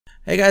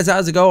Hey guys,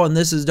 how's it going?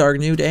 This is Dark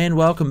Newt, and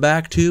welcome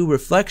back to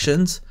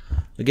Reflections,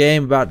 a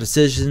game about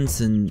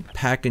decisions and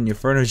packing your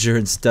furniture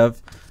and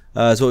stuff.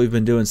 Is what we've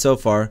been doing so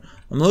far.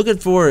 I'm looking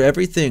for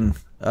everything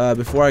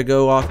before I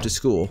go off to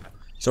school.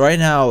 So right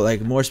now,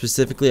 like more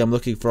specifically, I'm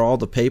looking for all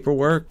the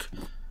paperwork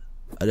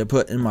to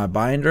put in my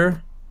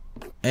binder,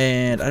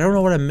 and I don't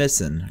know what I'm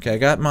missing. Okay, I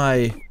got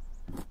my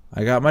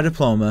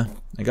diploma.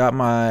 I got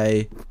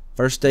my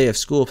first day of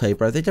school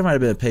paper. I think there might have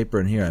been a paper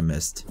in here I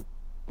missed.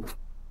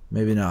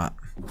 Maybe not.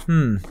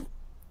 Let's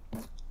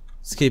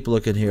keep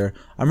looking here.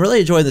 I'm really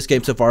enjoying this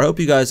game so far. I hope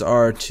you guys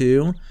are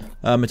too.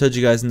 I told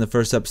you guys in the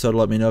first episode to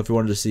let me know if you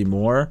wanted to see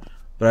more,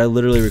 but I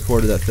literally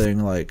recorded that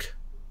thing like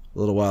a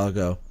little while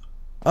ago.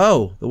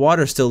 Oh, the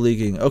water's still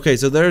leaking. Okay,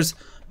 so there's,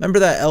 remember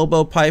that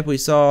elbow pipe we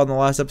saw in the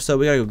last episode?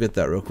 We gotta go get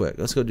that real quick.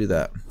 Let's go do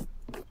that.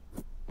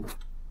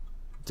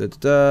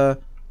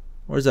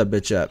 Where's that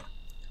bitch at?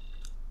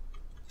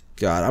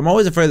 God, I'm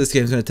always afraid this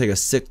game's gonna take a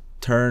sick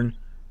turn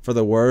for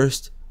the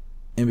worst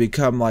and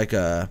become like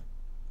a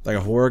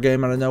horror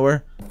game out of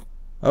nowhere.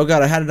 Oh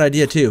god, I had an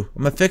idea too.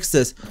 I'm gonna fix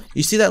this.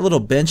 You see that little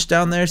bench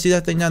down there? See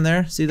that thing down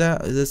there? See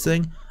that? This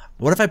thing?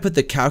 What if I put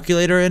the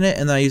calculator in it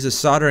and then I use a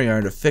soldering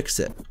iron to fix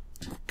it?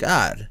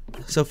 God,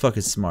 so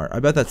fucking smart. I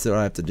bet that's what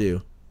I have to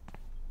do.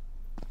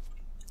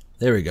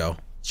 There we go.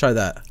 Let's try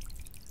that.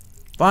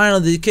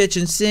 Finally, the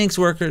kitchen sinks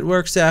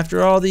works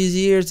after all these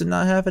years of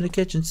not having a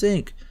kitchen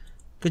sink.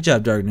 Good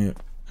job, Dark Newt.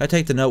 Can I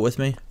take the note with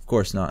me? Of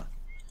course not.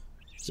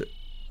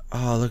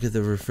 Oh, look at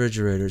the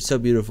refrigerator. It's so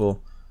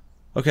beautiful.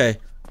 Okay,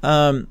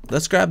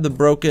 let's grab the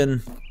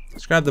broken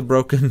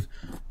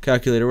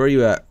calculator. Where are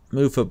you at?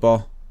 Move,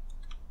 football.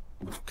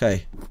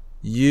 Okay,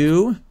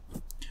 you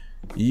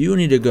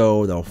need to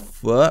go the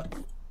fuck.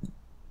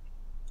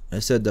 I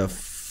said the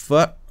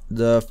fuck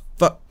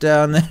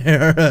down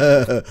there.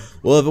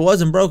 Well, if it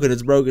wasn't broken,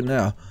 it's broken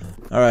now.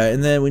 All right,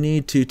 and then we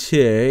need to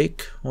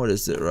take, what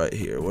is it right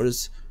here?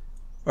 Where's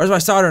my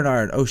soldering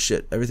iron? Oh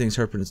shit, everything's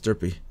herping. It's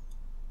derpy.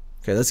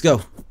 Okay, let's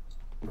go.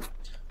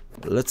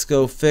 Let's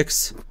go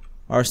fix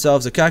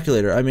ourselves a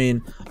calculator. I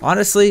mean,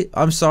 honestly,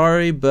 I'm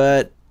sorry,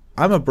 but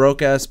I'm a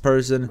broke-ass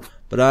person,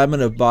 but I'm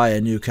gonna buy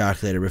a new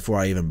calculator before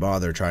I even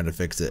bother trying to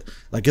fix it.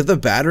 Like, if the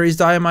batteries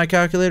die in my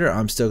calculator,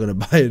 I'm still gonna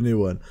buy a new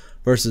one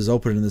versus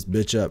opening this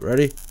bitch up.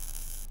 Ready?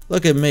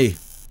 Look at me.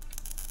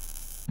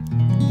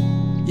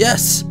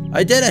 Yes!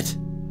 I did it!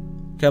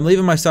 Okay, I'm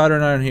leaving my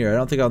soldering iron here. I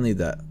don't think I'll need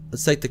that.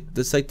 Let's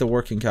take the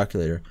working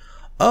calculator.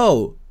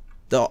 Oh!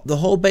 The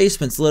whole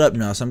basement's lit up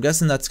now, so I'm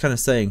guessing that's kind of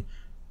saying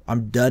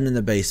I'm done in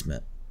the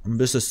basement. I'm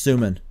just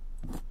assuming.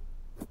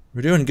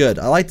 We're doing good.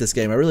 I like this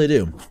game. I really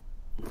do.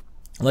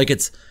 Like,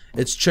 it's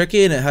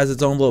tricky and it has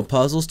its own little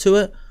puzzles to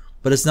it,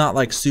 but it's not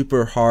like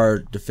super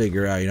hard to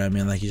figure out, you know what I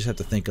mean? Like, you just have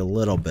to think a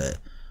little bit.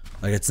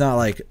 Like, it's not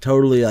like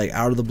totally like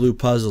out of the blue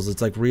puzzles.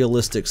 It's like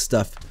realistic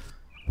stuff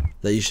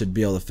that you should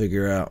be able to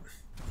figure out.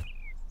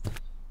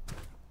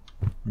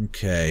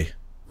 Okay.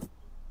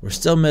 We're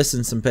still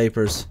missing some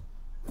papers.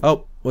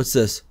 Oh, what's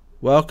this?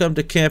 Welcome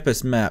to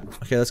campus map.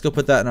 Okay, let's go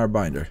put that in our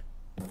binder.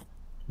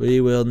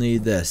 We will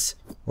need this,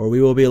 or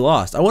we will be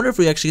lost. I wonder if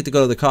we actually get to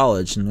go to the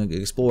college and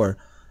explore.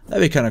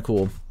 That'd be kind of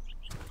cool.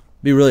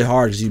 Be really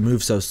hard because you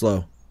move so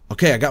slow.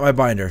 Okay, I got my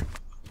binder.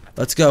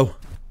 Let's go.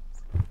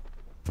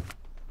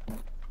 I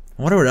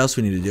wonder what else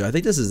we need to do. I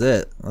think this is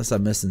it, unless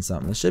I'm missing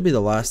something. This should be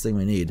the last thing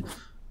we need.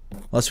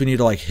 Unless we need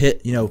to like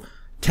hit, you know,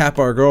 tap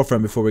our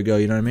girlfriend before we go,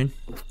 you know what I mean?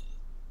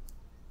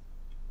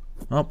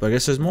 Oh, I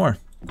guess there's more.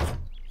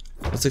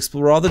 Let's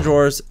explore all the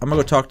drawers. I'm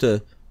gonna go talk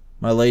to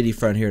my lady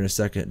friend here in a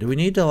second. Do we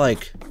need to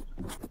like,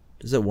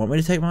 does it want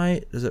me to take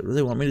does it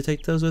really want me to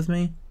take those with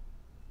me?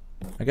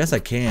 I guess I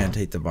can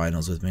take the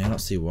vinyls with me. I don't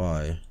see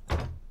why.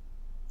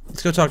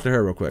 Let's go talk to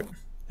her real quick.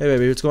 Hey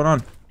baby, what's going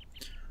on?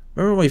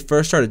 Remember when we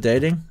first started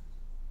dating?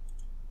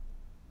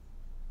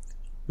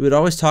 We would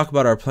always talk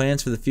about our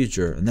plans for the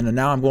future, and then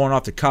now I'm going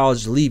off to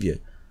college to leave you.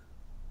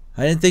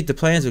 I didn't think the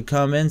plans would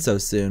come in so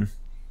soon.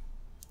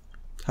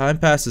 Time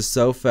passes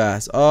so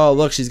fast. Oh,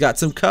 look, she's got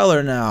some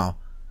color now.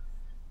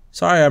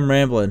 Sorry I'm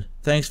rambling.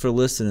 Thanks for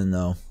listening,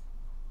 though.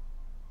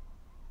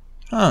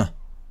 Huh.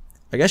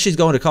 I guess she's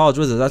going to college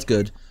with us. That's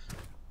good.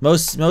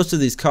 Most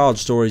of these college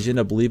stories, you end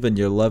up leaving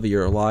your love of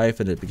your life,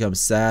 and it becomes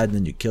sad, and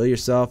then you kill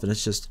yourself, and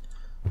it's just...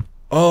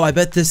 Oh, I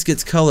bet this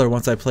gets color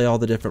once I play all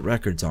the different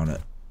records on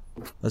it.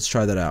 Let's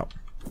try that out.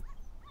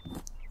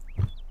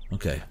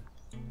 Okay.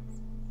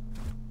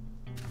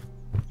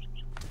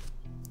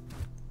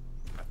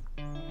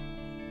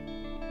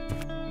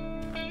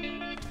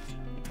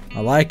 I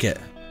like it.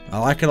 I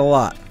like it a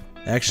lot.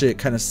 Actually, it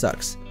kind of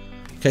sucks.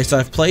 Okay, so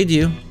I've played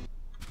you.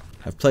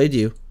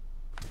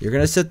 You're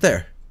gonna sit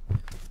there.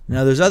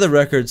 Now, there's other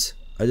records.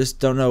 I just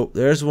don't know.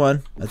 There's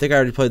one. I think I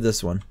already played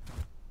this one.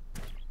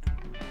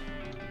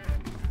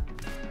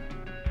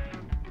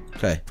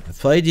 Okay, I've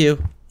played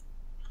you.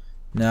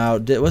 Now,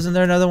 wasn't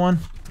there another one?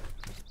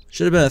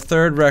 Should have been a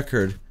third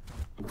record.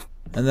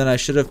 And then I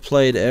should have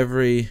played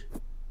every...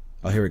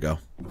 Oh, here we go.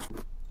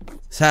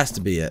 This has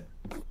to be it.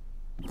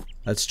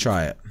 Let's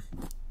try it.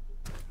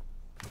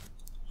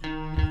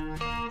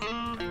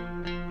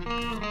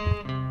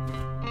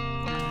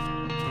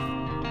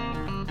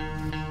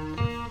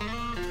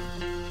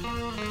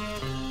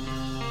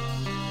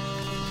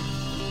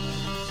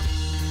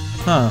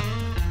 Huh.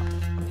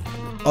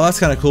 Oh, that's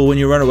kind of cool. When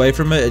you run away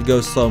from it, it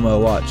goes slow-mo.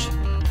 Watch.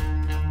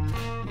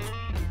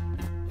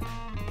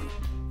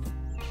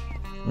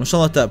 I'm just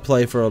gonna let that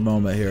play for a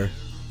moment here.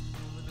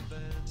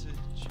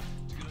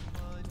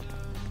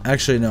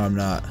 Actually, no, I'm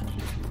not.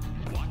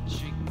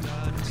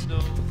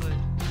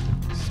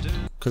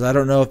 Because I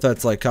don't know if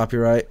that's like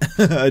copyright.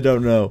 I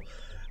don't know.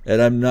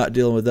 And I'm not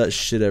dealing with that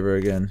shit ever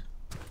again.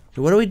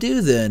 Okay, what do we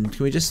do then?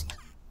 Can we just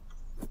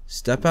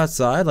step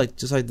outside? Like,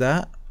 just like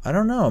that? I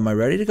don't know. Am I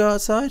ready to go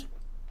outside?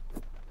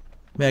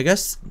 I mean, I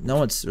guess no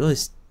one's really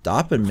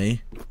stopping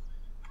me.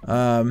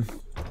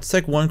 Let's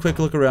take one quick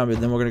look around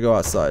and then we're gonna go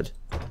outside.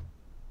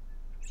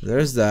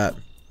 There's that.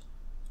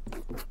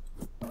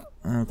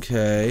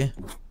 Okay.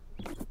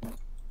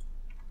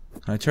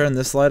 Can I turn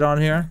this light on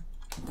here?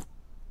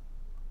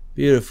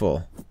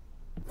 Beautiful.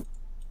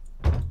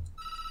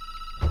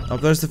 Oh,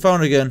 there's the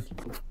phone again.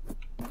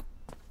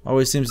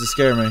 Always seems to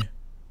scare me.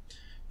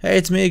 Hey,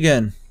 it's me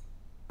again.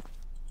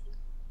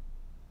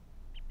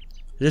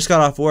 I just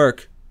got off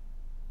work.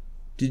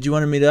 Did you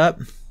want to meet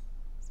up?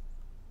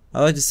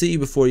 I'd like to see you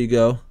before you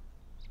go.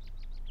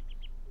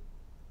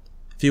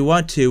 If you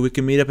want to, we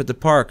can meet up at the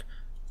park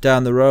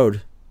down the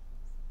road.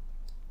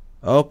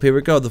 Oh, here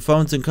we go. The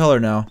phone's in color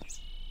now.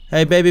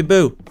 Hey, baby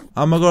boo.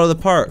 I'm gonna go to the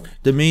park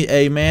to meet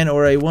a man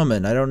or a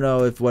woman. I don't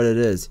know what it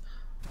is.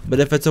 But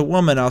if it's a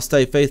woman, I'll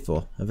stay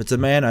faithful. If it's a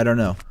man, I don't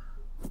know.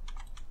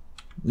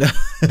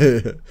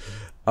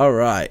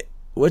 Alright.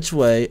 Which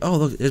way? Oh,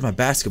 look, there's my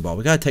basketball.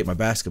 We gotta take my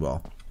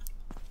basketball.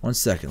 1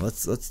 second.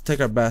 Let's take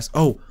our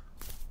Oh,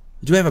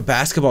 do we have a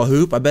basketball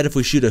hoop? I bet if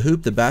we shoot a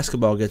hoop, the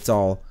basketball gets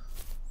all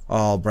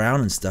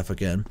brown and stuff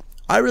again.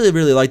 I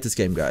really like this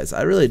game, guys.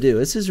 I really do.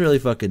 This is really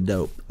fucking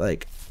dope.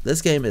 Like,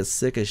 this game is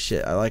sick as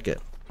shit. I like it.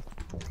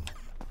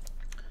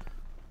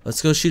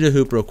 Let's go shoot a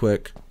hoop real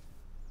quick.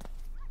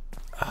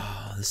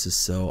 Oh, this is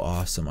so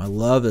awesome. I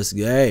love this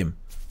game.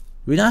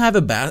 We not have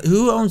a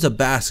who owns a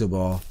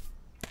basketball,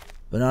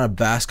 but not a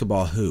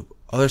basketball hoop?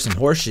 Oh, there's some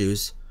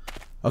horseshoes.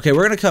 Okay,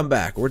 we're gonna come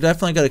back. We're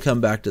definitely gonna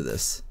come back to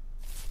this.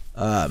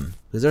 Because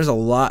there's a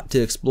lot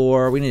to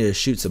explore. We need to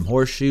shoot some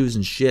horseshoes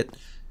and shit.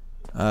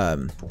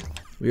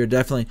 We are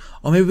definitely.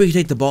 Oh, maybe we can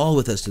take the ball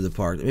with us to the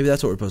park. Maybe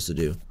that's what we're supposed to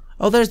do.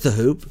 Oh, there's the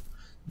hoop.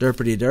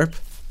 Derpity derp.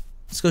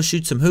 Let's go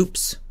shoot some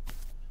hoops.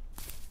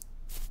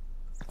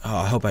 Oh,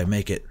 I hope I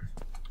make it.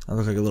 I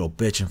look like a little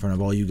bitch in front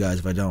of all you guys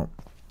if I don't.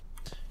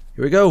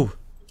 Here we go.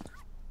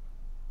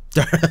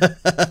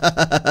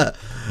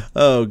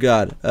 Oh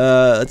God.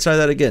 Let's try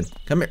that again.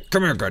 Come here,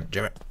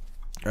 goddammit.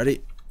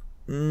 Ready?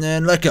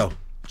 And let go.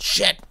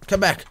 Shit. Come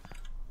back.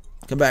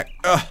 Come back.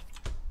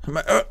 Come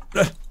back.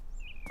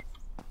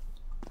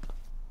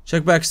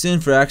 Check back soon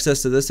for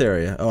access to this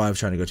area. Oh, I was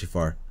trying to go too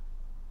far.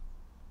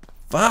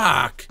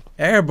 Fuck.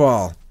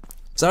 Airball.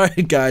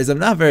 Sorry guys, I'm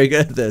not very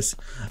good at this,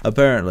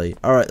 apparently.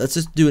 Alright, let's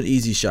just do an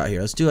easy shot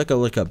here. Let's do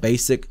like a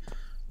basic,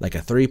 like a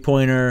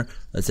 3-pointer.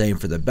 Let's aim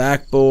for the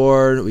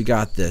backboard. We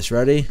got this.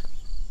 Ready?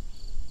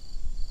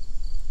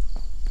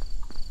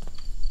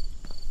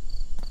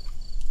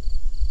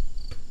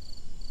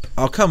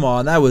 Oh, come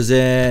on. That was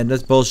in.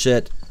 That's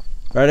bullshit.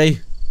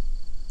 Ready?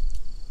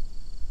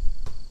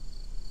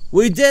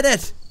 We did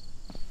it!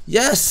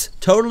 Yes!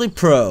 Totally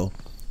pro.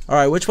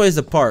 Alright, which way is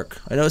the park?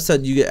 I know it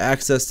said you get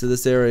access to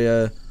this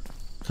area.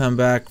 Come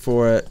back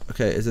for it.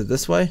 Okay, is it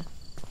this way?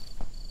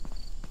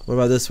 What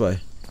about this way?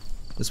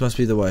 This must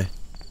be the way.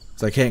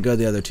 Because I can't go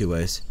the other 2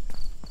 ways.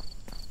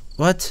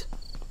 What?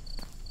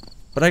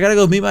 But I gotta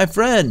go meet my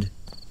friend.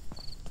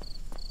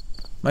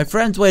 My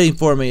friend's waiting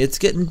for me. It's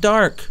getting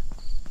dark.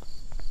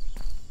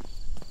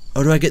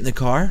 Oh, do I get in the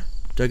car?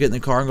 Do I get in the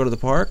car and go to the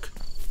park?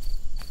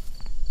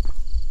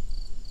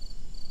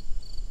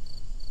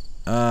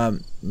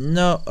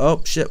 No.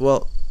 Oh, shit.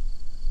 Well,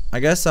 I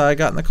guess I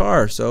got in the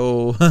car,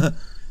 so...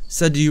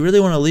 Said, do you really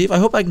want to leave? I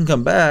hope I can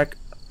come back.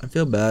 I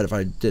feel bad if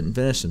I didn't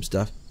finish some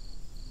stuff.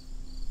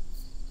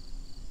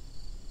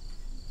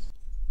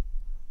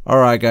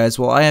 Alright guys,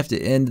 well I have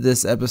to end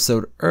this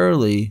episode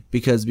early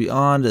because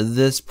beyond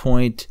this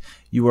point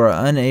you are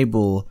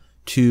unable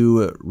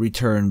to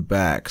return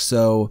back.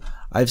 So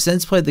I've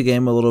since played the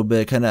game a little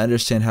bit, kind of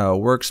understand how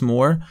it works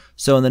more.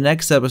 So in the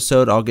next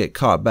episode I'll get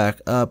caught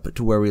back up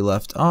to where we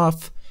left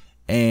off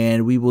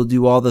and we will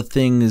do all the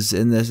things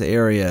in this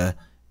area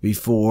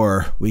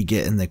before we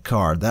get in the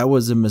car. That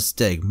was a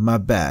mistake, my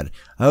bad.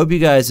 I hope you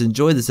guys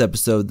enjoyed this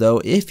episode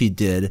though. If you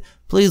did,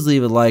 please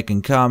leave a like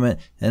and comment,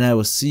 and I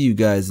will see you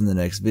guys in the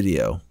next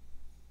video.